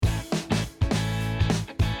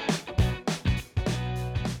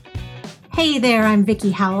Hey there, I'm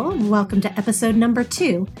Vicki Howell, and welcome to episode number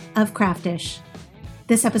 2 of Craftish.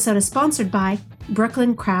 This episode is sponsored by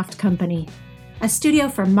Brooklyn Craft Company, a studio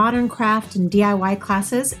for modern craft and DIY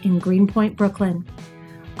classes in Greenpoint, Brooklyn,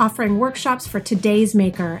 offering workshops for today's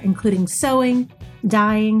maker, including sewing,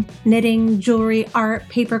 dyeing, knitting, jewelry, art,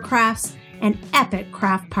 paper crafts, and epic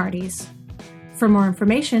craft parties. For more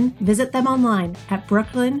information, visit them online at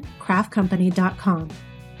brooklyncraftcompany.com.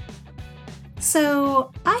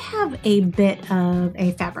 So, I have a bit of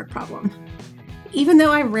a fabric problem. Even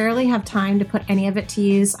though I rarely have time to put any of it to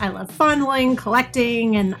use, I love fondling,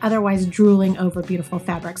 collecting, and otherwise drooling over beautiful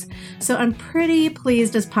fabrics. So I'm pretty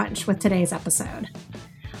pleased as punch with today's episode.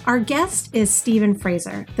 Our guest is Stephen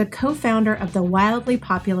Fraser, the co-founder of the wildly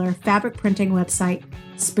popular fabric printing website,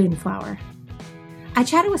 Spoonflower. I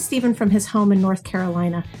chatted with Stephen from his home in North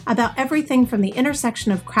Carolina about everything from the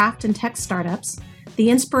intersection of craft and tech startups, the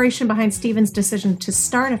inspiration behind Stephen's decision to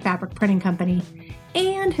start a fabric printing company,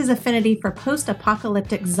 and his affinity for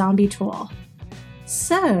post-apocalyptic zombie tool.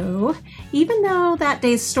 So, even though that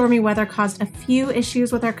day's stormy weather caused a few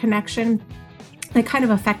issues with our connection that kind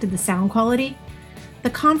of affected the sound quality, the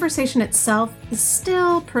conversation itself is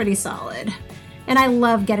still pretty solid. And I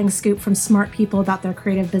love getting scoop from smart people about their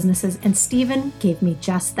creative businesses, and Stephen gave me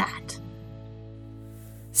just that.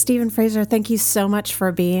 Stephen Fraser, thank you so much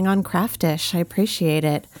for being on Craftish. I appreciate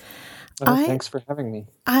it. Thanks for having me.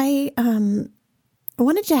 I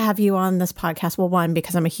wanted to have you on this podcast. Well, one,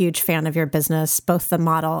 because I'm a huge fan of your business, both the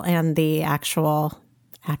model and the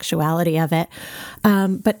actuality of it.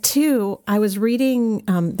 But two, I was reading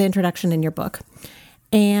the introduction in your book,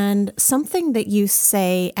 and something that you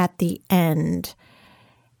say at the end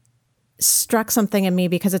struck something in me,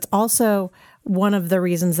 because it's also one of the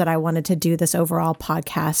reasons that I wanted to do this overall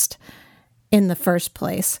podcast in the first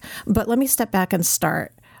place. But let me step back and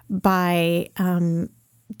start by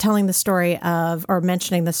telling the story of, or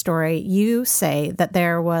mentioning the story. You say that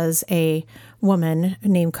there was a woman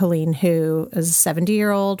named Colleen who is a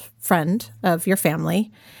 70-year-old friend of your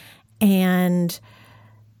family, and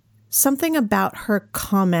something about her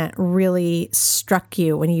comment really struck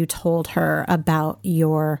you when you told her about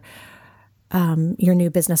your new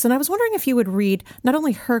business. And I was wondering if you would read not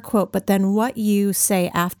only her quote, but then what you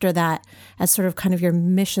say after that as sort of kind of your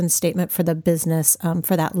mission statement for the business,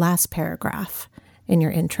 for that last paragraph in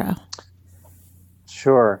your intro.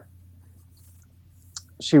 Sure.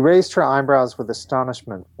 She raised her eyebrows with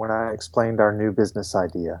astonishment when I explained our new business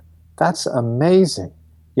idea. That's amazing.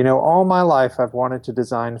 You know, all my life I've wanted to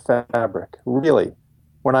design fabric. Really.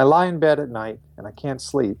 When I lie in bed at night and I can't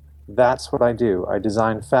sleep, that's what I do. I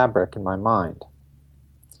design fabric in my mind.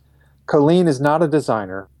 Colleen is not a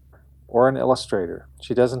designer or an illustrator.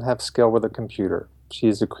 She doesn't have skill with a computer. She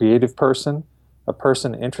is a creative person, a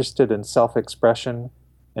person interested in self-expression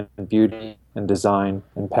and beauty and design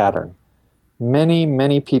and pattern. Many,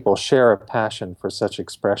 many people share a passion for such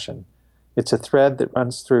expression. It's a thread that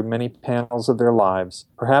runs through many panels of their lives,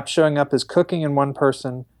 perhaps showing up as cooking in one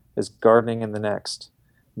person, as gardening in the next.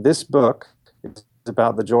 This book is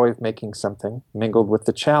about the joy of making something, mingled with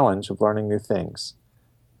the challenge of learning new things.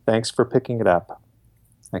 Thanks for picking it up.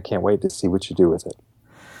 I can't wait to see what you do with it.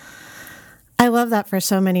 I love that for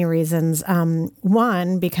so many reasons.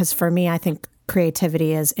 One, because for me, I think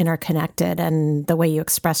creativity is interconnected, and the way you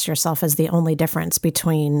express yourself is the only difference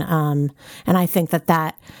between, and I think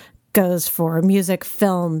that goes for music,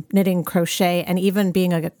 film, knitting, crochet, and even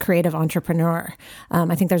being a creative entrepreneur.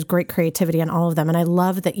 I think there's great creativity in all of them. And I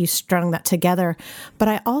love that you strung that together. But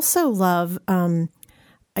I also love,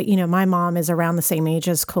 my mom is around the same age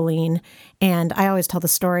as Colleen. And I always tell the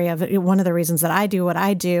story of one of the reasons that I do what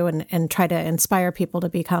I do and try to inspire people to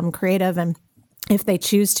become creative, and if they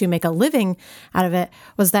choose to make a living out of it,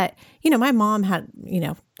 was that, my mom had,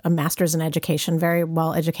 a master's in education, very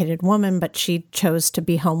well-educated woman, but she chose to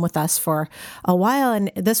be home with us for a while.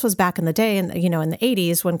 And this was back in the day, in the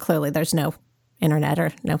 80s, when clearly there's no internet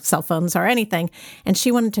or no cell phones or anything. And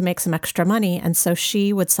she wanted to make some extra money. And so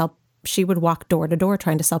she would walk door to door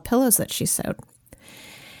trying to sell pillows that she sewed.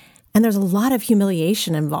 And there's a lot of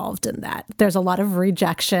humiliation involved in that. There's a lot of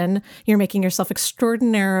rejection. You're making yourself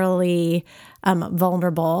extraordinarily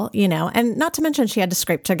vulnerable, and not to mention she had to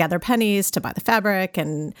scrape together pennies to buy the fabric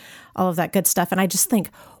and all of that good stuff. And I just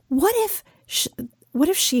think, what if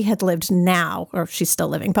she had lived now, or she's still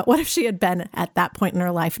living, but what if she had been at that point in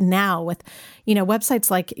her life now with,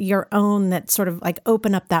 websites like your own that sort of like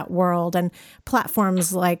open up that world, and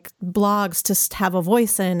platforms like blogs to have a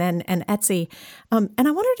voice in, and Etsy. And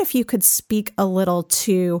I wondered if you could speak a little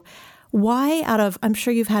to why, I'm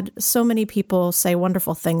sure you've had so many people say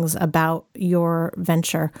wonderful things about your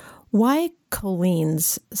venture. Why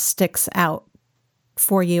Colleen's sticks out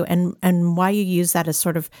for you, and why you use that as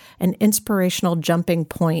sort of an inspirational jumping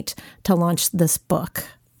point to launch this book?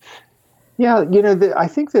 Yeah, I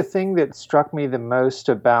think the thing that struck me the most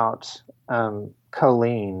about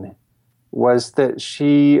Colleen was that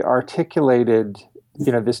she articulated,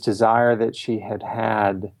 this desire that she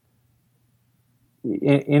had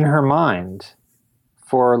in her mind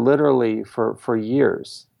for literally for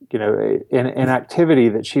years, in an activity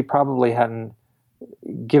that she probably hadn't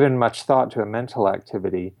given much thought to, a mental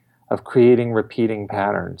activity of creating repeating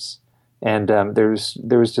patterns. And there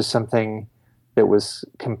was just something that was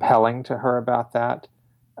compelling to her about that.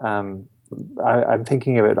 I'm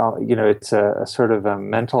thinking of it, it's a sort of a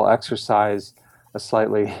mental exercise, a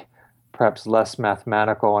slightly perhaps less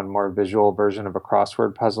mathematical and more visual version of a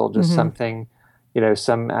crossword puzzle, just something,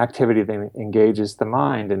 some activity that engages the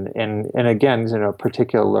mind. And again, a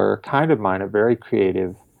particular kind of mind, a very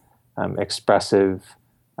creative, expressive,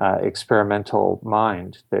 experimental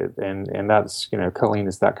mind. And that's, Colleen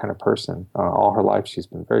is that kind of person. All her life, she's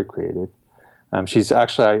been very creative. She's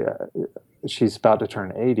actually, she's about to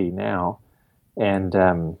turn 80 now,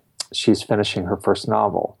 and she's finishing her first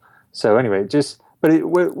novel. So anyway,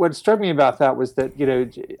 what struck me about that was that,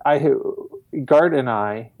 Gart and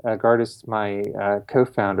I, Gart is my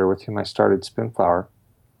co-founder with whom I started Spoonflower,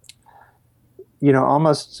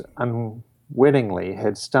 almost unwittingly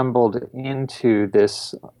had stumbled into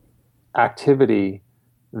this activity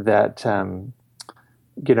that,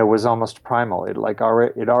 was almost primal. It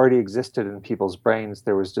already existed in people's brains.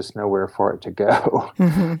 There was just nowhere for it to go.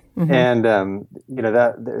 And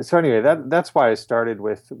so anyway, that's why I started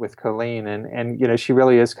with Colleen, and she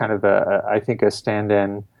really is kind of I think a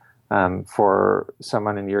stand-in for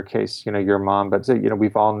someone in your case, your mom. But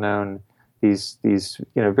we've all known these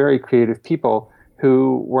very creative people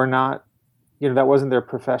who were not, that wasn't their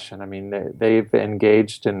profession. I mean, they've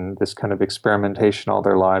engaged in this kind of experimentation all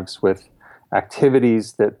their lives with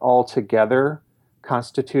activities that altogether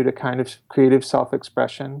constitute a kind of creative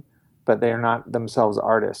self-expression, but they are not themselves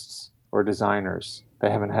artists or designers.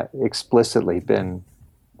 They haven't explicitly been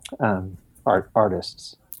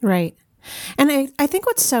artists. Right. And I think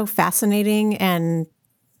what's so fascinating and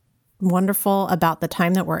wonderful about the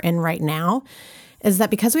time that we're in right now is that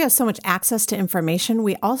because we have so much access to information,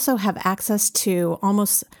 we also have access to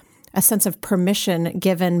almost a sense of permission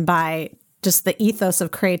given by just the ethos of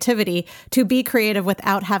creativity to be creative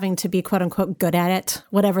without having to be quote unquote good at it,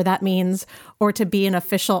 whatever that means, or to be an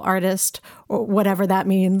official artist or whatever that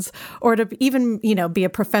means, or to even, be a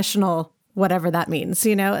professional, whatever that means,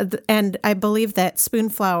 and I believe that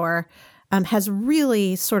Spoonflower has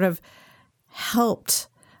really sort of helped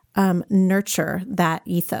nurture that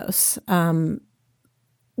ethos.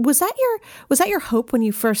 Was that your hope when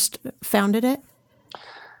you first founded it?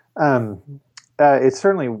 It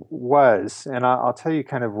certainly was, and I'll tell you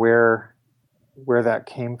kind of where that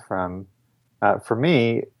came from. For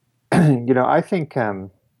me, I think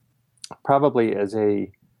probably as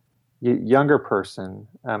a younger person,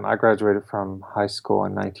 I graduated from high school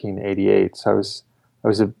in 1988, so I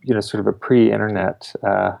was a sort of a pre-internet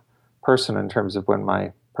person in terms of when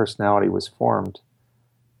my personality was formed.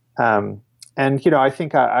 And I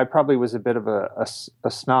think I probably was a bit of a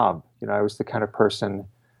snob. I was the kind of person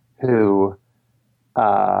who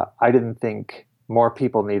I didn't think more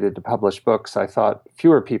people needed to publish books. I thought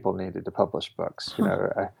fewer people needed to publish books.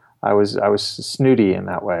 I was snooty in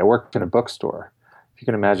that way. I worked in a bookstore. If you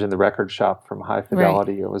can imagine the record shop from High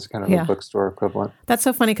Fidelity, right. It was kind of a bookstore equivalent. That's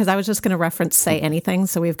so funny because I was just going to reference Say Anything.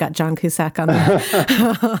 So we've got John Cusack on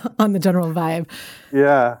the on the general vibe.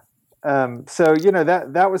 Yeah. So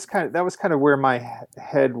that was kind of where my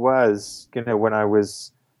head was. When I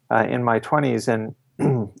was in my 20s, and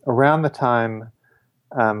around the time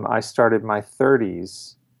I started my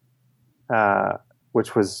 30s,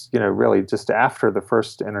 which was really just after the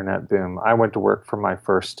first internet boom, I went to work for my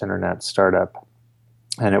first internet startup,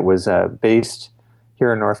 and it was based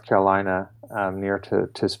here in North Carolina, near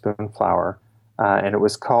to Spoonflower, and it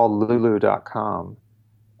was called Lulu.com,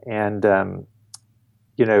 and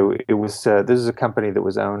it was this is a company that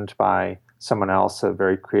was owned by someone else, a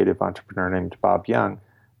very creative entrepreneur named Bob Young,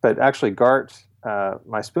 but actually Gart,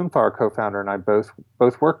 my Spoonflower co-founder, and I both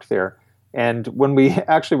worked there. And when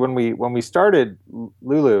we started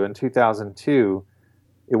Lulu in 2002,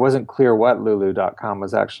 it wasn't clear what Lulu.com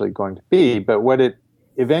was actually going to be, but what it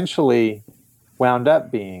eventually wound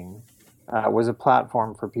up being was a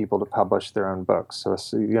platform for people to publish their own books. So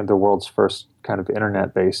the world's first kind of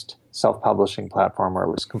internet-based self-publishing platform where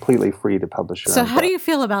it was completely free to publish your own book. So how do you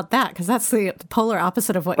feel about that? Because that's the polar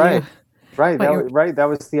opposite of what right. you... Right. That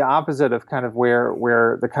was the opposite of kind of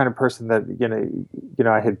where the kind of person that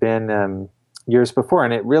I had been years before,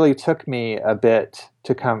 and it really took me a bit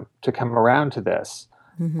to come around to this.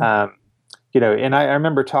 Mm-hmm. And I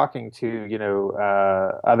remember talking to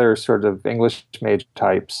other sort of English major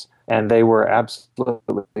types, and they were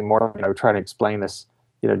absolutely more trying to explain this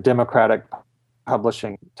democratic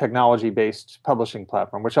publishing, technology-based publishing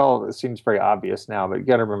platform, which all seems very obvious now, but you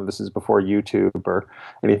got to remember this is before YouTube or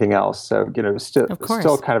anything else. So,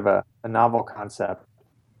 still kind of a novel concept.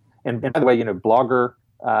 And by the way, Blogger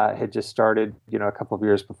had just started, a couple of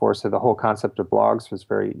years before, so the whole concept of blogs was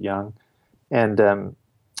very young. And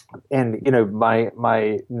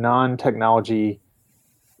my non-technology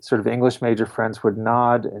sort of English major friends would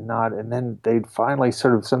nod, and then they'd finally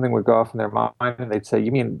sort of something would go off in their mind, and they'd say,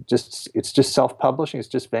 "You mean it's just self-publishing? It's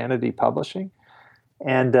just vanity publishing?"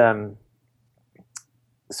 And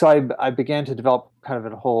so I began to develop kind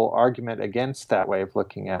of a whole argument against that way of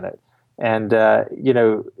looking at it, and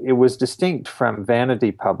it was distinct from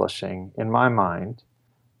vanity publishing in my mind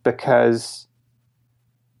because,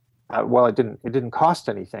 it didn't cost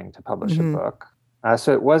anything to publish a book.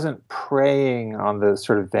 So it wasn't preying on the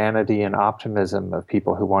sort of vanity and optimism of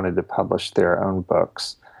people who wanted to publish their own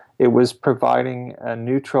books. It was providing a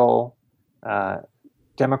neutral,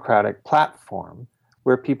 democratic platform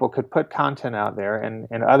where people could put content out there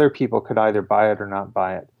and other people could either buy it or not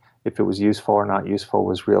buy it. If it was useful or not useful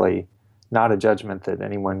was really not a judgment that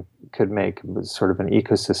anyone could make. It was sort of an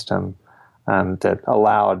ecosystem that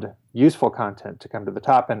allowed useful content to come to the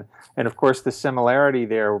top. And of course, the similarity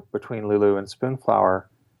there between Lulu and Spoonflower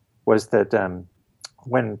was that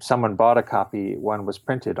when someone bought a copy, one was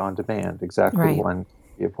printed on demand, exactly one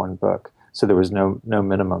book. So there was no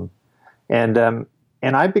minimum. And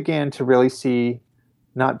I began to really see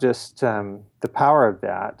not just the power of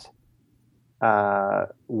that,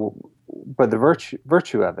 but the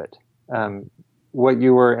virtue of it. What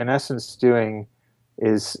you were in essence doing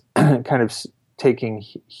is kind of taking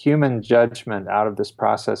human judgment out of this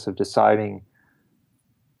process of deciding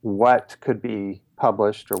what could be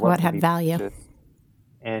published or what had value. Published.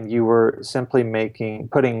 And you were simply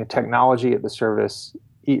putting technology at the service,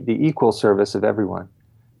 the equal service of everyone.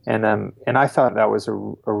 And I thought that was a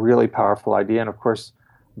really powerful idea. And of course,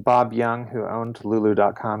 Bob Young, who owned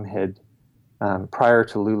Lulu.com, had prior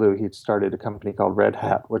to Lulu, he'd started a company called Red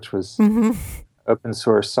Hat, which was open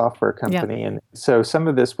source software company. And so some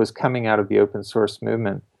of this was coming out of the open source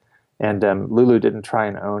movement. And Lulu didn't try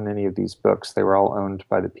and own any of these books. They were all owned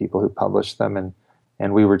by the people who published them,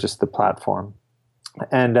 and we were just the platform.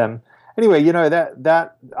 And anyway,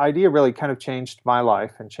 that idea really kind of changed my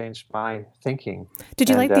life and changed my thinking. Did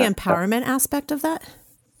you like the empowerment aspect of that?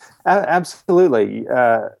 Absolutely.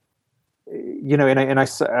 And I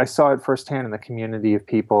saw it firsthand in the community of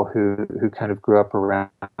people who kind of grew up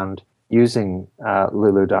around using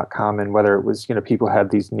Lulu.com, and whether it was people who had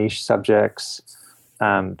these niche subjects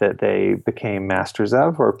that they became masters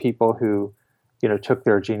of, or people who took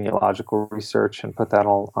their genealogical research and put that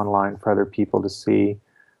all online for other people to see.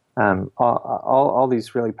 All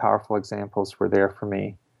these really powerful examples were there for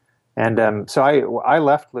me, and so I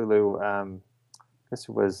left Lulu. I guess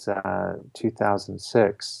it was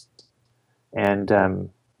 2006, and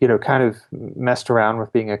kind of messed around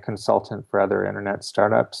with being a consultant for other internet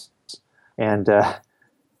startups. And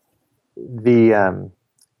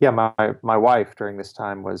my wife during this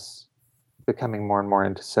time was becoming more and more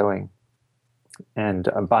into sewing, and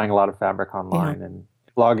buying a lot of fabric online and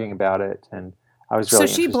blogging about it. And I was really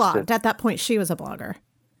she blogged at that point. She was a blogger.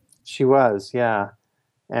 She was, yeah.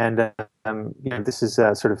 And this is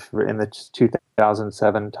sort of in the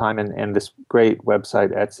 2007 time, and this great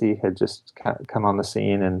website Etsy had just come on the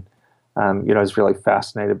scene, and I was really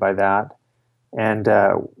fascinated by that. And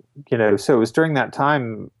so it was during that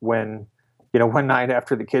time when, one night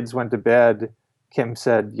after the kids went to bed, Kim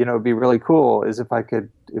said, it'd be really cool is if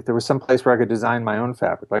there was some place where I could design my own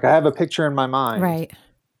fabric. Like, I have a picture in my mind, right?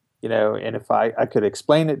 And if I could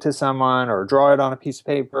explain it to someone or draw it on a piece of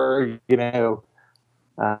paper,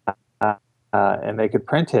 and they could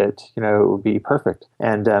print it, it would be perfect.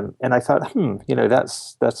 And I thought,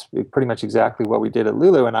 that's pretty much exactly what we did at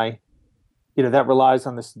Lulu. And that relies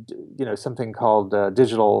on this, something called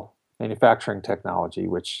digital manufacturing technology,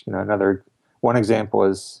 which, one example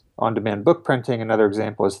is on-demand book printing, another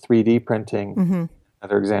example is 3D printing,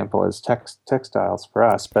 another example is textiles for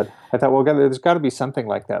us. But I thought, well, there's got to be something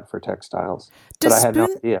like that for textiles. But I had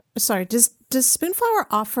no idea. Sorry, does Spoonflower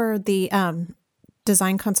offer the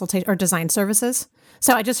design consultation or design services?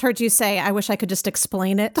 So I just heard you say, I wish I could just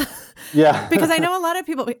explain it. Yeah. Because I know a lot of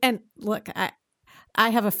people, and look, I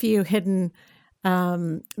have a few hidden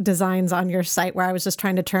designs on your site where I was just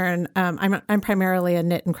trying to turn. I'm primarily a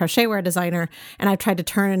knit and crochet wear designer, and I've tried to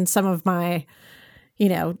turn some of my,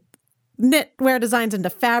 knitwear designs into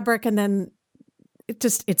fabric, and then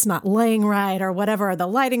it's not laying right or whatever, or the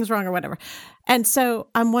lighting's wrong or whatever. And so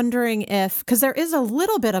I'm wondering because there is a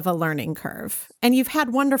little bit of a learning curve, and you had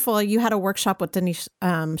a workshop with Denise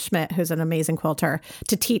Schmidt, who's an amazing quilter,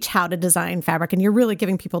 to teach how to design fabric, and you're really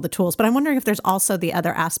giving people the tools. But I'm wondering if there's also the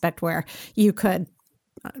other aspect where you could,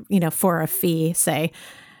 for a fee, say,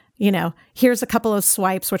 here's a couple of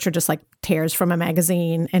swipes, which are just like tears from a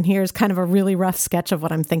magazine, and here's kind of a really rough sketch of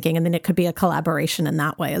what I'm thinking. And then it could be a collaboration in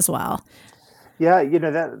that way as well. Yeah,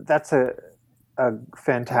 that's a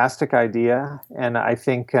fantastic idea, and I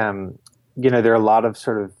think there are a lot of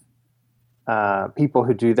sort of people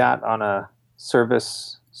who do that on a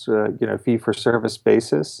service, fee for service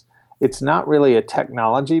basis. It's not really a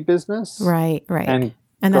technology business, right? And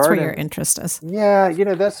that's where your interest is. Yeah,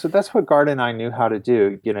 that's what Garda and I knew how to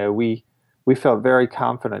do. We felt very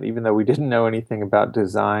confident, even though we didn't know anything about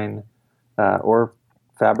design or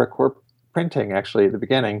fabric or printing. Actually, at the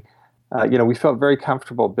beginning. We felt very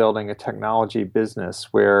comfortable building a technology business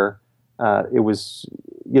where it was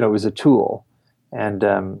a tool, and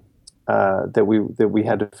that we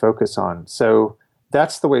had to focus on. So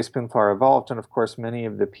that's the way Spoonflower evolved. And of course, many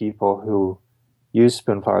of the people who use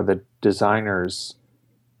Spoonflower, the designers,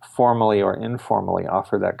 formally or informally,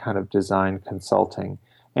 offer that kind of design consulting.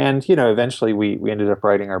 And eventually we ended up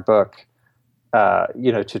writing our book,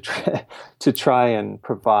 to try and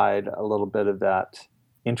provide a little bit of that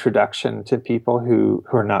introduction to people who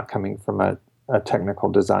are not coming from a technical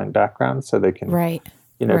design background, so they can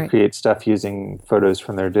create stuff using photos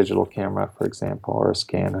from their digital camera, for example, or a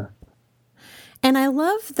scanner. And I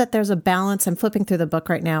love that there's a balance. I'm flipping through the book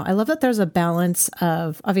right now. I love that there's a balance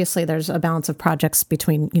of, obviously there's a balance of projects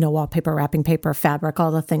between, wallpaper, wrapping paper, fabric,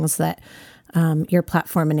 all the things that your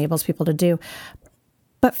platform enables people to do.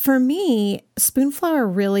 But for me, Spoonflower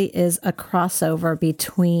really is a crossover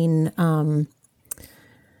between,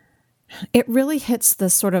 it really hits the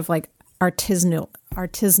sort of like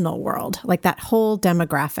artisanal world, like that whole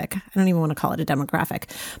demographic. I don't even want to call it a demographic,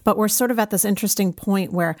 but we're sort of at this interesting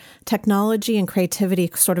point where technology and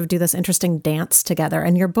creativity sort of do this interesting dance together.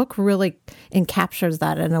 And your book really encaptures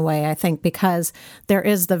that in a way, I think, because there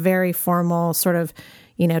is the very formal sort of,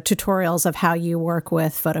 tutorials of how you work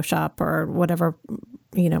with Photoshop or whatever,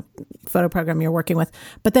 photo program you're working with.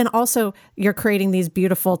 But then also you're creating these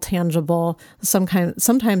beautiful, tangible,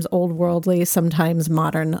 sometimes old worldly, sometimes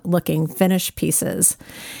modern looking finished pieces.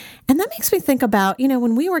 And that makes me think about,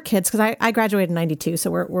 when we were kids, because I graduated in 92,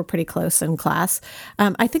 so we're pretty close in class.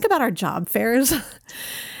 I think about our job fairs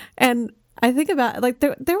and I think about like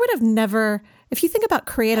there would have never, if you think about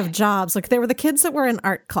creative jobs, like there were the kids that were in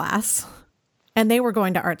art class and they were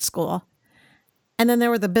going to art school. And then there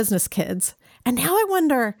were the business kids. And now I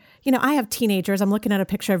wonder, I have teenagers. I'm looking at a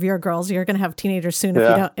picture of your girls. You're going to have teenagers soon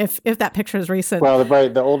if that picture is recent. Well,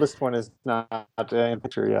 the oldest one is not in the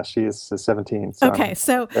picture. Yeah, she is 17. So okay,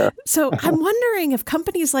 so I'm wondering if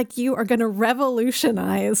companies like you are going to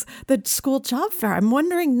revolutionize the school job fair. I'm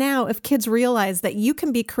wondering now if kids realize that you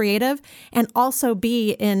can be creative and also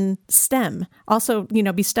be in STEM, also,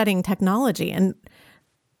 be studying technology, and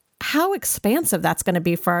how expansive that's going to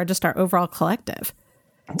be for our overall collective.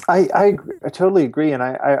 I totally agree. And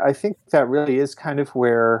I think that really is kind of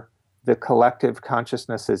where the collective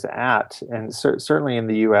consciousness is at. And certainly in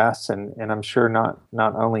the US, and I'm sure not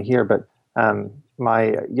only here, but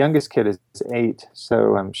my youngest kid is 8.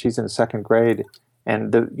 So she's in 2nd grade.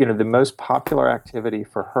 And the most popular activity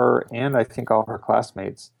for her and I think all her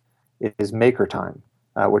classmates is Maker Time,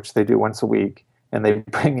 which they do once a week. And they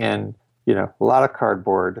bring in, a lot of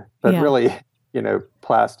cardboard, but really,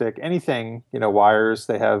 plastic, anything, wires.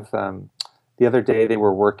 They have, the other day they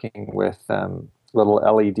were working with little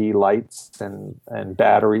LED lights and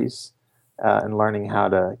batteries and learning how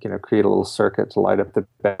to, create a little circuit to light up the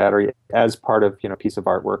battery as part of, a piece of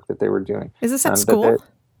artwork that they were doing. Is this at school?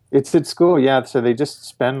 It's at school, yeah. So they just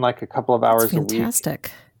spend like a couple of hours a week.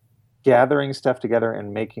 Fantastic. Gathering stuff together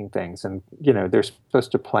and making things, and they're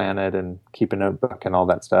supposed to plan it and keep a notebook and all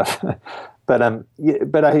that stuff. but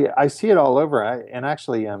I see it all over. I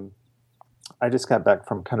just got back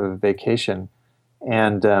from kind of a vacation,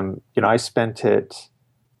 and I spent it.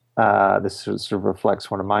 This sort of reflects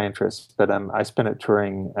one of my interests, but I spent it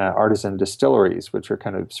touring artisan distilleries, which are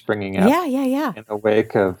kind of springing up. In the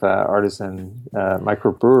wake of artisan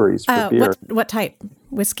microbreweries for beer. What type?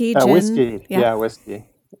 Whiskey, gin? Whiskey. Yeah, whiskey.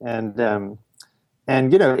 And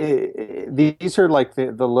these are like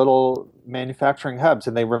the little manufacturing hubs,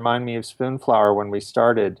 and they remind me of Spoonflower when we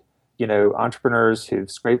started. entrepreneurs who've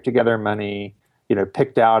scraped together money,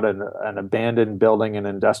 picked out an abandoned building in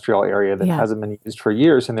an industrial area that hasn't been used for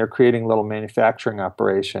years, and they're creating little manufacturing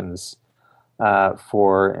operations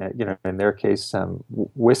for, in their case,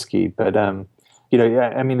 whiskey. But,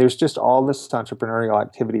 there's just all this entrepreneurial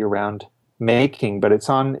activity around making, but it's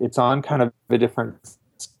on kind of a different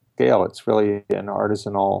scale. It's really an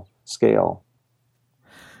artisanal scale.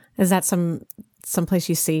 Is that some place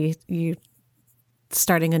you see you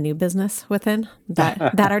starting a new business within that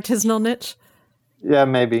artisanal niche? Yeah,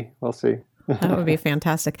 maybe. We'll see. That would be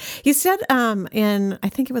fantastic. You said I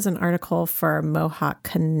think it was an article for Mohawk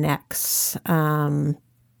Connects some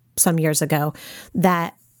years ago,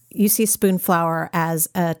 that you see Spoonflower as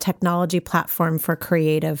a technology platform for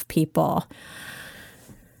creative people.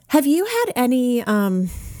 Have you had any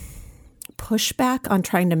pushback on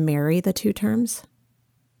trying to marry the two terms?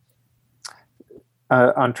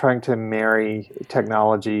 On trying to marry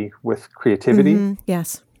technology with creativity? Mm-hmm.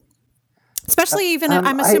 Yes. Especially even,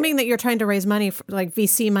 I'm assuming that you're trying to raise money, for, like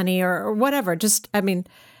VC money or whatever. Just, go ahead.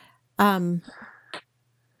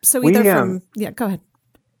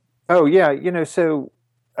 Oh, yeah.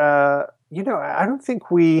 I don't think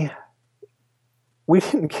we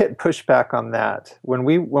didn't get pushback on that. When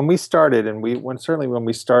we started, and when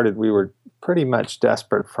we started, we were pretty much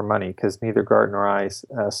desperate for money, because neither Gart nor I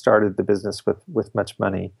started the business with much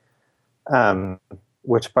money.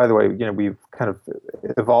 Which, by the way, we've kind of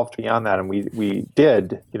evolved beyond that, and we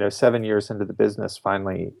did, 7 years into the business,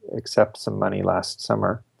 finally accept some money last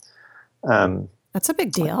summer. That's a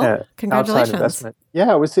big deal. Congratulations!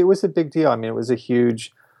 Yeah, it was a big deal. I mean, it was a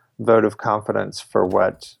huge vote of confidence for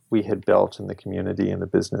what we had built in the community and the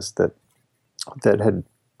business that had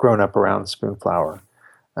grown up around Spoonflower.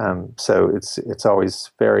 So it's always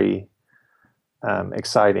very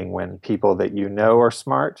exciting when people that are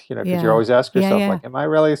smart, because you always ask yourself, like, am I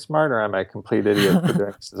really smart, or am I a complete idiot for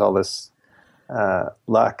doing all this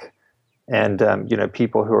luck? And,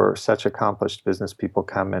 people who are such accomplished business people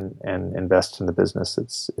come and invest in the business.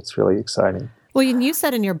 It's really exciting. Well, you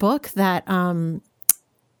said in your book that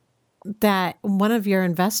that one of your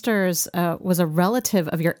investors was a relative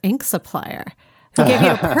of your ink supplier who gave you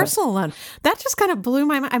a personal loan. That just kind of blew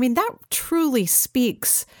my mind. I mean, that truly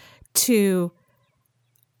speaks to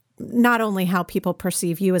not only how people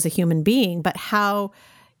perceive you as a human being, but how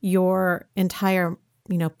your entire,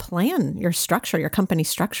 plan, your structure, your company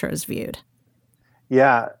structure is viewed.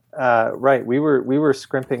 Yeah, right. We were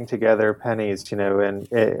scrimping together pennies,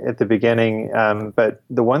 and at the beginning. But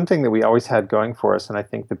the one thing that we always had going for us, and I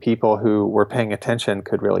think the people who were paying attention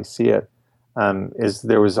could really see it, is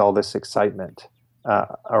there was all this excitement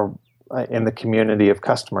in the community of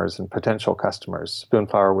customers and potential customers.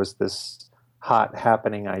 Spoonflower was this hot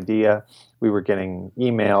happening idea. We were getting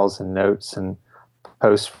emails and notes and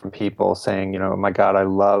posts from people saying, oh my God, I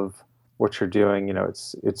love what you're doing.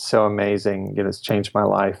 It's so amazing. It's changed my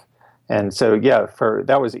life. And so,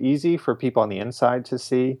 that was easy for people on the inside to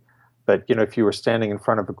see. But, if you were standing in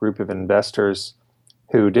front of a group of investors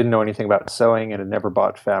who didn't know anything about sewing and had never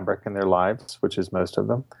bought fabric in their lives, which is most of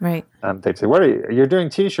them, right? They'd say, "What are you? You're doing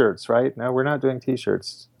T-shirts, right?" No, we're not doing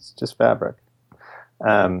T-shirts. It's just fabric.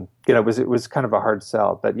 It was kind of a hard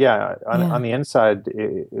sell, but on the inside,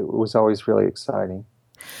 it was always really exciting.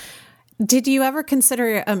 Did you ever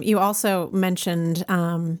consider? You also mentioned.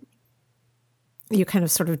 You kind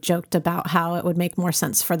of sort of joked about how it would make more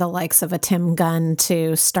sense for the likes of a Tim Gunn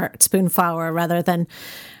to start Spoonflower rather than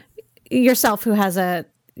yourself, who has a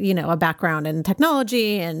background in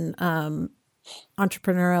technology and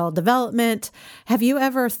entrepreneurial development. Have you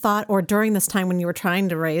ever thought, or during this time when you were trying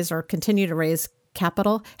to raise or continue to raise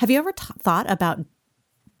capital, have you ever thought about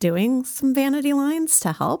doing some vanity lines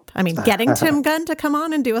to help? I mean, getting Tim Gunn to come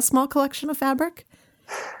on and do a small collection of fabric?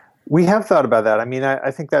 We have thought about that. I mean,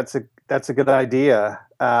 I think that's a good idea.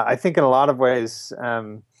 I think in a lot of ways,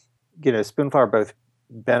 Spoonflower both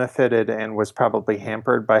benefited and was probably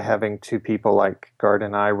hampered by having two people like Gart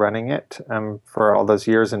and I running it for all those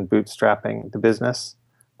years and bootstrapping the business.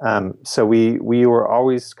 So we were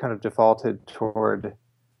always kind of defaulted toward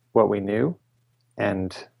what we knew,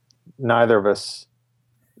 and neither of us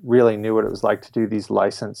really knew what it was like to do these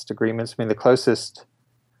licensed agreements. I mean, the closest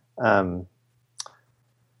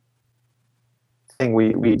thing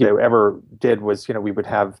we ever did was, we would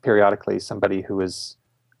have periodically somebody who was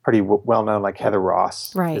pretty well known, like Heather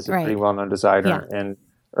Ross, is a pretty well known designer, and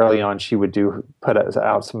early on she would put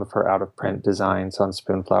out some of her out of print designs on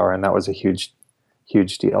Spoonflower, and that was a huge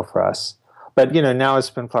deal for us. But now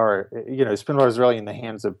as Spoonflower, Spoonflower is really in the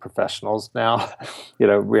hands of professionals now.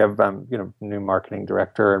 We have new marketing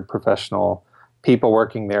director and professional people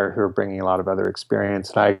working there who are bringing a lot of other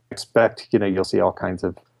experience. And I expect, you'll see all kinds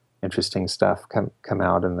of interesting stuff come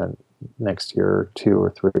out in the next year or 2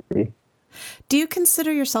 or 3. Do you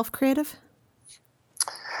consider yourself creative?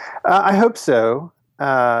 I hope so.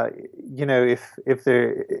 If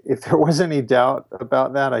there was any doubt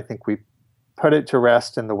about that, I think we put it to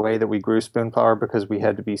rest in the way that we grew Spoonflower, because we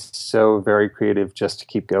had to be so very creative just to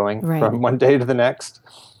keep going from one day to the next.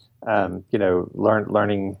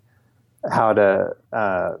 Learning how to,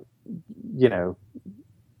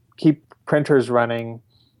 keep printers running.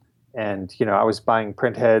 And, I was buying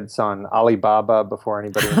print heads on Alibaba before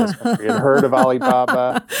anybody in this country had heard of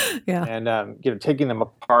Alibaba. Yeah. And, taking them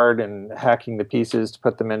apart and hacking the pieces to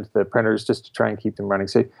put them into the printers just to try and keep them running.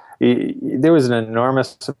 So there was an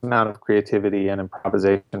enormous amount of creativity and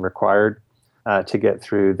improvisation required to get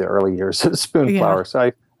through the early years of Spoonflower. Yeah. So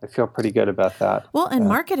I feel pretty good about that. Well, and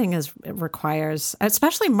marketing requires,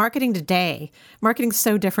 especially marketing today. Marketing's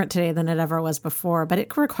so different today than it ever was before, but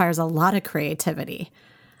it requires a lot of creativity.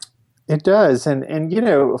 It does. And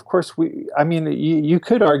of course, you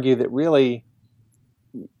could argue that really,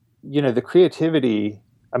 the creativity,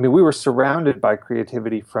 we were surrounded by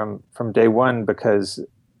creativity from day one because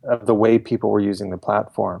of the way people were using the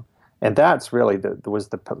platform. And that's really was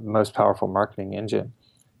the most powerful marketing engine,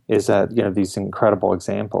 is that, these incredible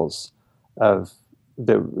examples of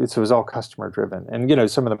it was all customer driven.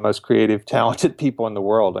 And, some of the most creative, talented people in the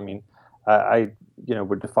world. I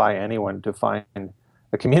would defy anyone to find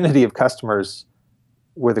a community of customers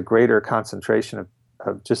with a greater concentration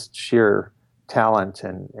of just sheer talent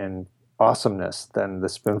and awesomeness than the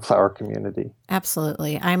Spoonflower community.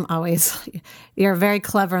 Absolutely. You're very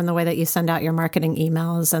clever in the way that you send out your marketing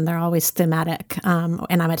emails, and they're always thematic. And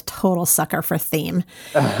I'm a total sucker for theme.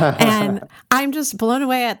 And I'm just blown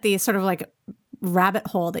away at the sort of like rabbit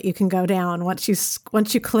hole that you can go down once you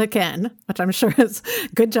click in, which I'm sure is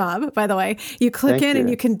good job, by the way. You click in and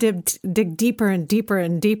you can dig deeper and deeper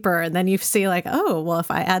and deeper, and then you see like, oh, well, if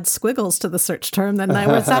I add squiggles to the search term, then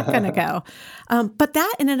where's that going to go? But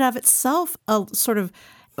that in and of itself, sort of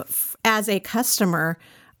as a customer,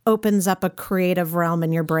 opens up a creative realm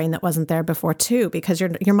in your brain that wasn't there before too, because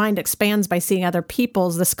your mind expands by seeing other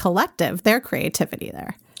people's, this collective, their creativity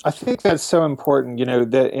there. I think that's so important,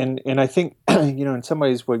 and I think, in some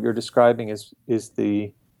ways what you're describing is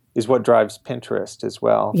what drives Pinterest as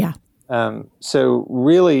well. Yeah. So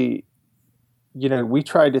really, we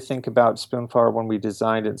tried to think about Spoonflower when we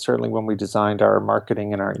designed it, certainly when we designed our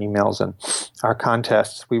marketing and our emails and our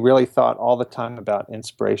contests. We really thought all the time about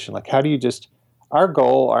inspiration. Like, how do you our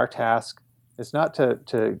goal, our task is not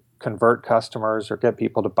to convert customers or get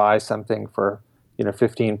people to buy something for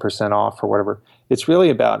 15% off or whatever. It's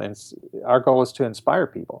really about, our goal is to inspire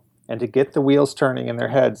people and to get the wheels turning in their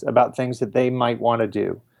heads about things that they might want to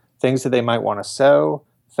do, things that they might want to sew,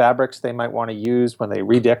 fabrics they might want to use when they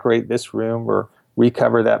redecorate this room or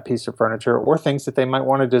recover that piece of furniture, or things that they might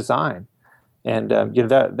want to design. And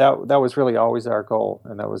that was really always our goal.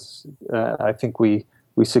 And that was, I think we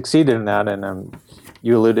succeeded in that. And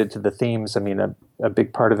you alluded to the themes. A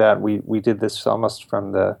big part of that, we did this almost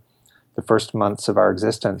from the first months of our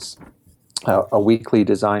existence, a weekly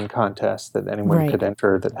design contest that anyone could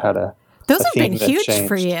enter that had a Those have been huge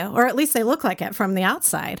for you, or at least they look like it from the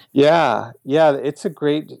outside. Yeah, it's a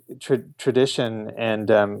great tradition, and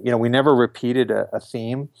we never repeated a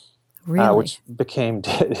theme, really? Which became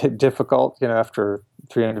difficult, after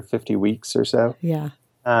 350 weeks or so. Yeah.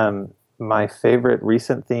 My favorite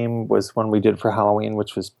recent theme was one we did for Halloween,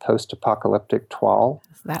 which was post-apocalyptic toile.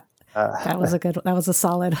 That was a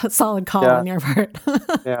solid call on your part.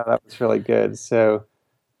 Yeah, that was really good. So,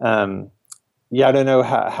 I don't know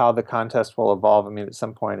how the contest will evolve. At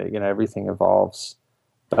some point, everything evolves.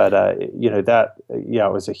 But, it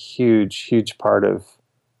was a huge part of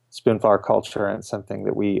Spoonflower culture, and something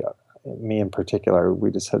that me in particular,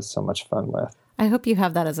 we just had so much fun with. I hope you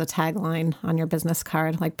have that as a tagline on your business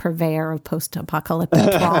card, like purveyor of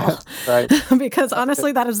post-apocalyptic toile. Right. Because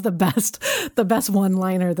honestly, that is the best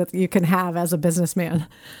one-liner that you can have as a businessman.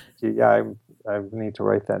 Yeah, I need to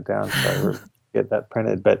write that down so I get that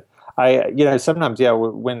printed. But sometimes,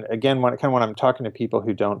 when I'm talking to people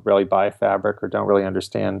who don't really buy fabric or don't really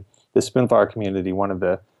understand the Spoonflower community, one of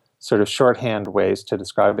the sort of shorthand ways to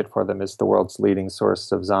describe it for them is the world's leading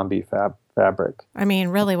source of zombie fabric.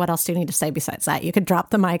 Really, what else do you need to say besides that? You could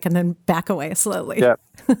drop the mic and then back away slowly. Yeah.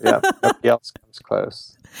 Nobody else comes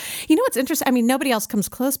close. What's interesting? Nobody else comes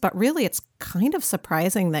close, but really it's kind of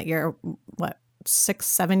surprising that you're,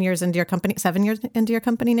 7 years into your company, 7 years into your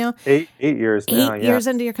company now? 8 years now, 8 years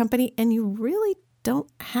into your company, and you really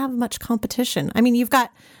don't have much competition. You've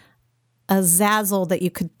got a Zazzle that you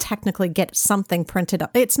could technically get something printed up.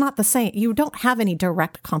 It's not the same. You don't have any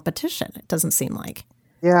direct competition, it doesn't seem like.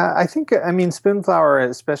 Yeah, I mean, Spoonflower,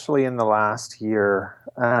 especially in the last year,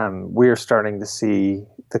 we're starting to see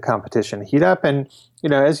the competition heat up. And,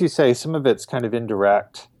 as you say, some of it's kind of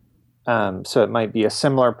indirect. So it might be a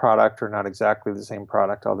similar product or not exactly the same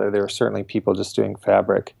product, although there are certainly people just doing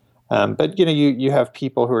fabric. But, you have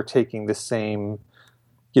people who are taking the same,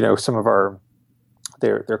 some of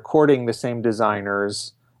they're courting the same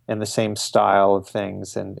designers and the same style of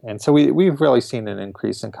things. And so we've really seen an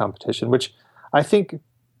increase in competition, which I think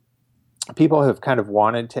people have kind of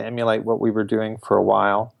wanted to emulate what we were doing for a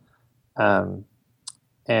while,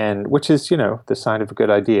 and which is, the sign of a good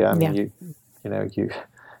idea. I mean,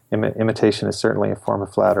 imitation is certainly a form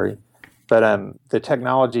of flattery, but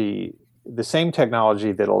the same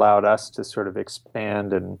technology that allowed us to sort of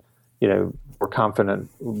expand and, we're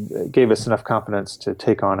confident, gave us enough confidence to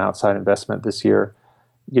take on outside investment this year.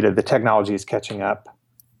 The technology is catching up.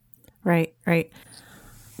 Right.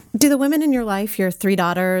 Do the women in your life, your 3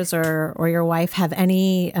 daughters or your wife, have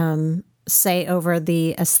any say over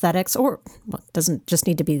the aesthetics, or it doesn't just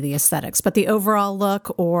need to be the aesthetics, but the overall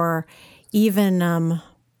look, or even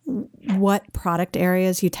what product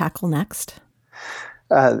areas you tackle next?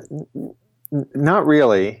 Not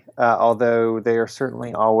really, although they are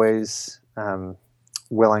certainly always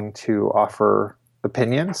willing to offer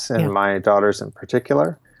opinions, and my daughters in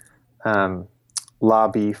particular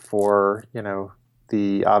lobby for,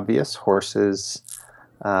 the obvious horses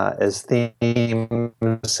as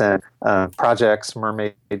themes and projects,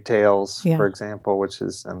 Mermaid Tales, for example, which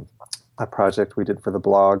is a project we did for the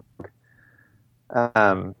blog.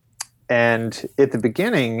 And at the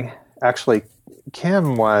beginning, actually,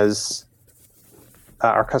 Kim was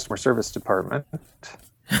our customer service department.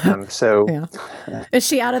 So, is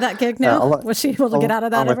she out of that gig now? Was she able to get out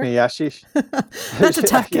of that? With me, yeah, That's a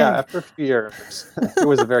tough gig. Yeah, after a few years, it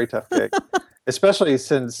was a very tough gig, especially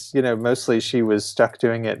since mostly she was stuck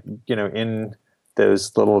doing it, in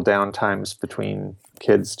those little downtimes between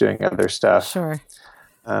kids doing other stuff. Sure.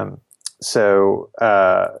 So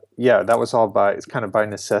that was all by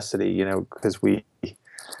necessity, because we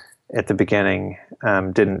at the beginning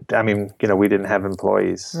we didn't have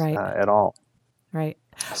employees at all. Right.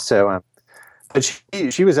 So, but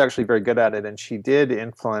she was actually very good at it, and she did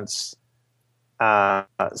influence,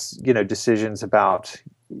 decisions about,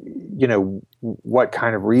 what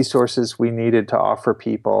kind of resources we needed to offer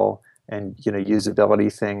people, and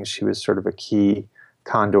usability things. She was sort of a key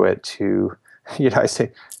conduit to, I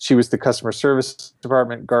say she was the customer service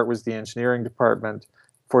department. Gart was the engineering department.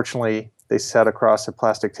 Fortunately, they sat across a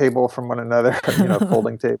plastic table from one another, a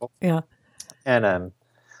folding table. Yeah. And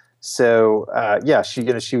so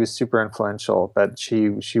she was super influential, but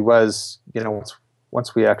she was,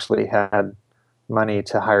 once we actually had money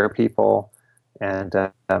to hire people and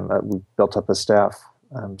we built up a staff,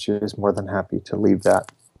 she was more than happy to leave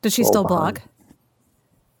that. Does she still blog?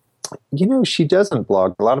 She doesn't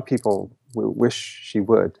blog. A lot of people wish she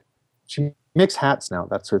would. She makes hats now.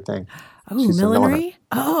 That's her thing. Oh, She's millinery?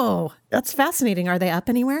 Oh, that's fascinating. Are they up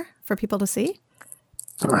anywhere for people to see?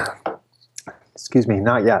 Excuse me,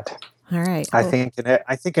 not yet. All right. I think an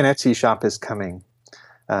Etsy shop is coming,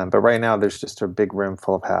 but right now there's just a big room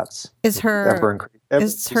full of hats. Is her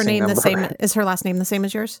name the same? Is her last name the same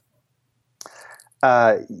as yours?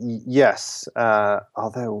 Yes.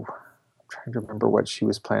 Although I'm trying to remember what she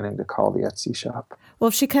was planning to call the Etsy shop. Well,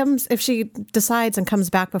 if she decides and comes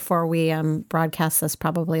back before we broadcast this,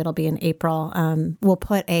 probably it'll be in April. We'll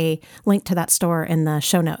put a link to that store in the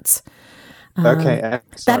show notes. Okay,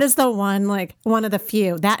 excellent. That is the one of the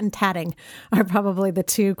few. That and tatting are probably the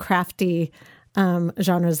 2 crafty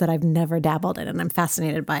genres that I've never dabbled in, and I'm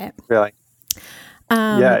fascinated by it. Really?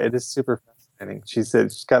 Yeah, it is super fascinating. She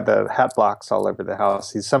said she's got the hat blocks all over the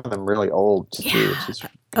house. Some of them really old too. Which is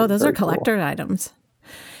those are collector items.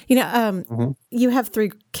 You have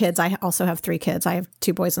 3 kids. I also have 3 kids. I have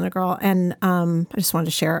 2 boys and a girl, and I just wanted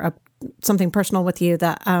to share something personal with you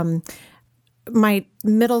that. My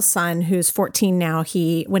middle son, who's 14 now,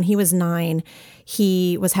 when he was 9,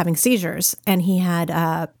 he was having seizures, and he had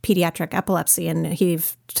pediatric epilepsy, and he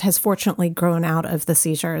has fortunately grown out of the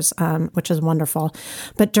seizures, which is wonderful.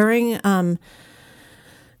 But during that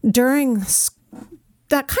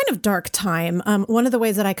kind of dark time, one of the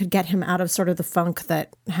ways that I could get him out of sort of the funk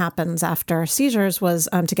that happens after seizures was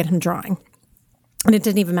to get him drawing. And it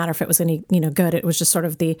didn't even matter if it was any, good. It was just sort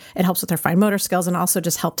of it helps with their fine motor skills, and also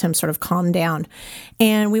just helped him sort of calm down.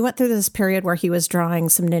 And we went through this period where he was drawing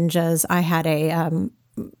some ninjas. I had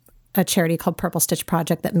a charity called Purple Stitch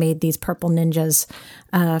Project that made these purple ninjas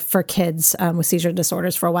for kids with seizure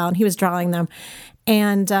disorders for a while, and he was drawing them.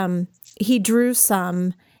 And he drew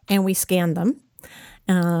some, and we scanned them.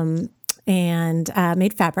 And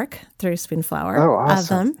made fabric through Spoonflower. Oh,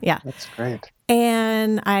 awesome. Of them. Yeah. That's great.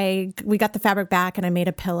 And we got the fabric back, and I made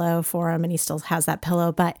a pillow for him, and he still has that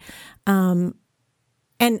pillow. But and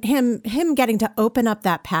him getting to open up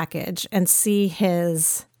that package and see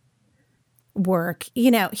his work,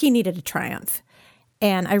 he needed a triumph.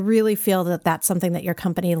 And I really feel that that's something that your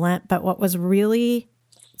company lent. But what was really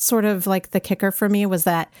sort of like the kicker for me was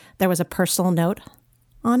that there was a personal note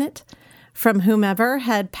on it from whomever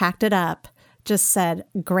had packed it up, just said,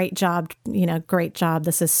 great job, great job.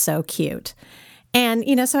 This is so cute. And,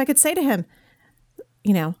 so I could say to him,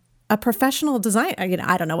 a professional designer,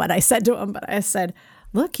 I don't know what I said to him, but I said,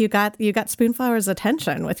 look, you got Spoonflower's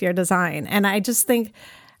attention with your design. And I just think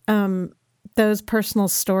those personal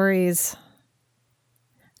stories,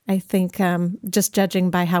 I think just judging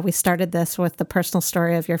by how we started this with the personal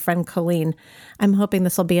story of your friend Colleen, I'm hoping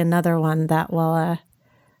this will be another one that will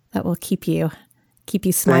keep you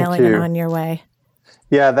smiling and on your way.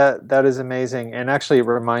 Yeah, that is amazing. And actually it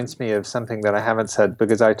reminds me of something that I haven't said,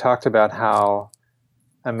 because I talked about how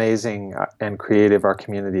amazing and creative our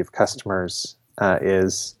community of customers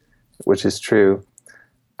is, which is true.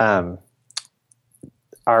 Our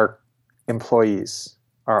employees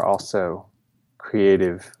are also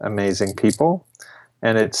creative, amazing people.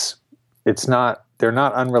 And they're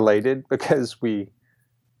not unrelated, because we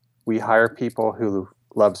hire people who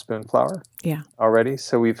love Spoonflower already.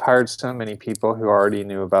 So we've hired so many people who already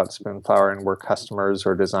knew about Spoonflower and were customers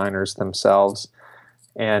or designers themselves.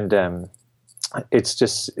 And it's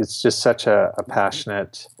just such a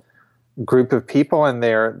passionate group of people, and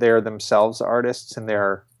they're themselves artists in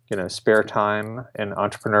their spare time, and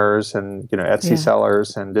entrepreneurs, and Etsy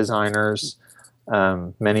sellers and designers.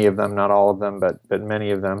 Many of them, not all of them, but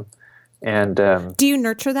many of them. And do you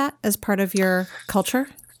nurture that as part of your culture?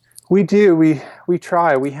 We do. We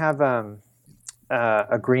try. We have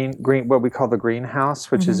a green what we call the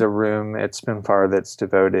greenhouse, which is a room at Spoonflower that's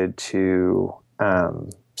devoted to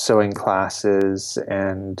sewing classes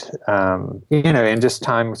and and just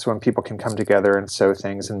times when people can come together and sew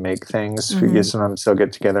things and make things. Sometimes they'll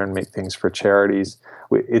get together and make things for charities.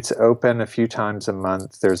 It's open a few times a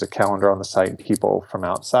month. There's a calendar on the site. People from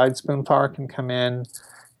outside Spoonflower can come in,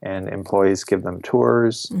 and employees give them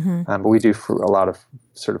tours. But we do a lot of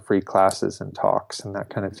sort of free classes and talks and that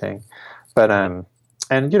kind of thing. But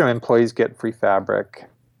employees get free fabric.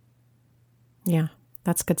 Yeah,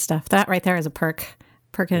 that's good stuff. That right there is a perk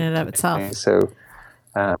in and of itself. So,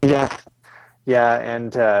 and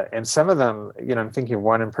some of them, I'm thinking of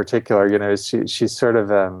one in particular. She's sort of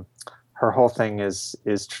her whole thing is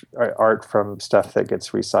art from stuff that gets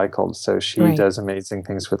recycled. So she does amazing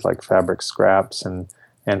things with like fabric scraps, and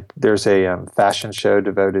there's a fashion show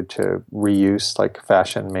devoted to reuse, like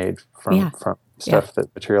fashion made from stuff,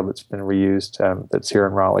 that material that's been reused, that's here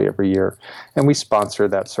in Raleigh every year. And we sponsor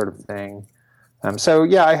that sort of thing. I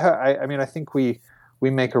think we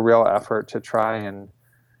make a real effort to try and,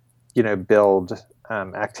 build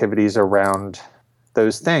activities around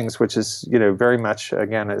those things, which is, very much,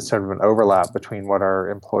 again, it's sort of an overlap between what our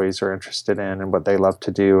employees are interested in and what they love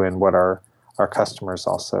to do, and what our customers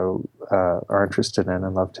also are interested in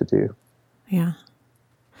and love to do. Yeah.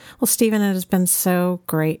 Well, Stephen, it has been so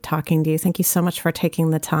great talking to you. Thank you so much for taking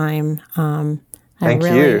the time. Thank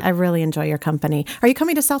you. I really enjoy your company. Are you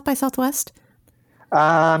coming to South by Southwest?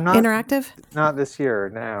 Not Interactive? Not this year.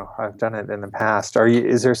 No, I've done it in the past.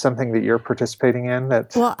 Is there something that you're participating in?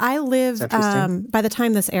 Well, I live. By the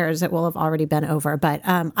time this airs, it will have already been over. But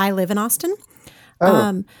I live in Austin.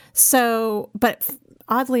 But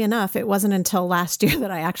oddly enough, it wasn't until last year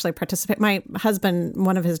that I actually participated. My husband,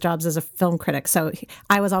 one of his jobs is a film critic, so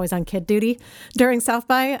I was always on kid duty during South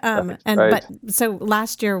by. But so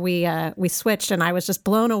last year we switched, and I was just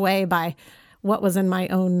blown away by what was in my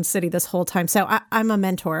own city this whole time. So I'm a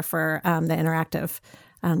mentor for the interactive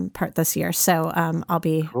part this year. So I'll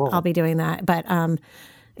be doing that. But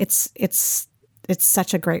it's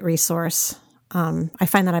such a great resource. I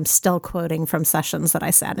find that I'm still quoting from sessions that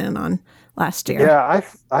I sat in on last year. Yeah,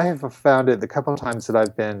 I have found it the couple of times that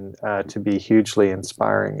I've been to be hugely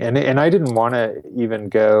inspiring. And I didn't want to even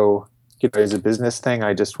go as a business thing.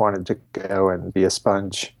 I just wanted to go and be a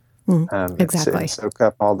sponge. Exactly. And soak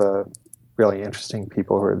up all the really interesting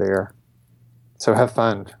people who are there. So have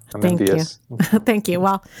fun. I'm envious. Thank you.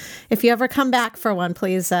 Well, if you ever come back for one,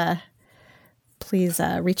 please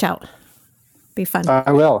reach out. Be fun.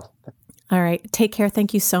 I will. All right. Take care.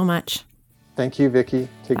 Thank you so much. Thank you, Vicki.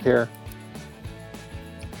 Take care.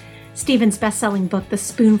 Stephen's best-selling book, The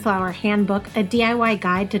Spoonflower Handbook, a DIY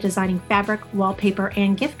guide to designing fabric, wallpaper,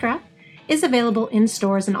 and gift wrap, is available in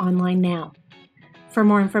stores and online now. For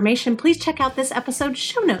more information, please check out this episode's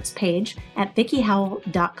show notes page at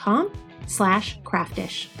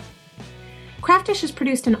VickiHowell.com/craftish. Craftish is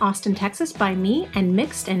produced in Austin, Texas by me and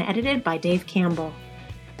mixed and edited by Dave Campbell.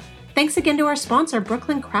 Thanks again to our sponsor,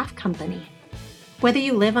 Brooklyn Craft Company. Whether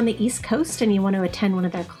you live on the East Coast and you want to attend one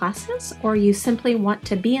of their classes, or you simply want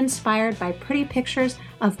to be inspired by pretty pictures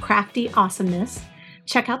of crafty awesomeness,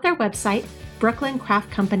 check out their website,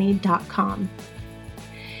 brooklyncraftcompany.com.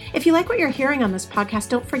 If you like what you're hearing on this podcast,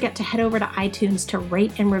 don't forget to head over to iTunes to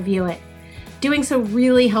rate and review it. Doing so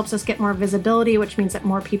really helps us get more visibility, which means that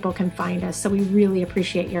more people can find us, so we really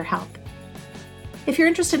appreciate your help. If you're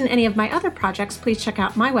interested in any of my other projects, please check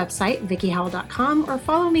out my website, VickiHowell.com, or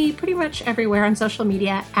follow me pretty much everywhere on social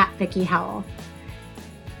media at Vicki Howell.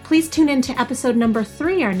 Please tune in to episode number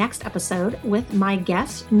 3, our next episode, with my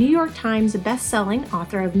guest, New York Times best-selling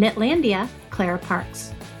author of Knitlandia, Claire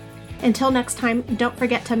Parks. Until next time, don't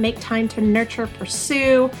forget to make time to nurture,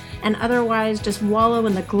 pursue, and otherwise just wallow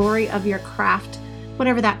in the glory of your craft,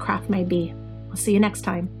 whatever that craft may be. I'll see you next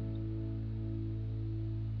time.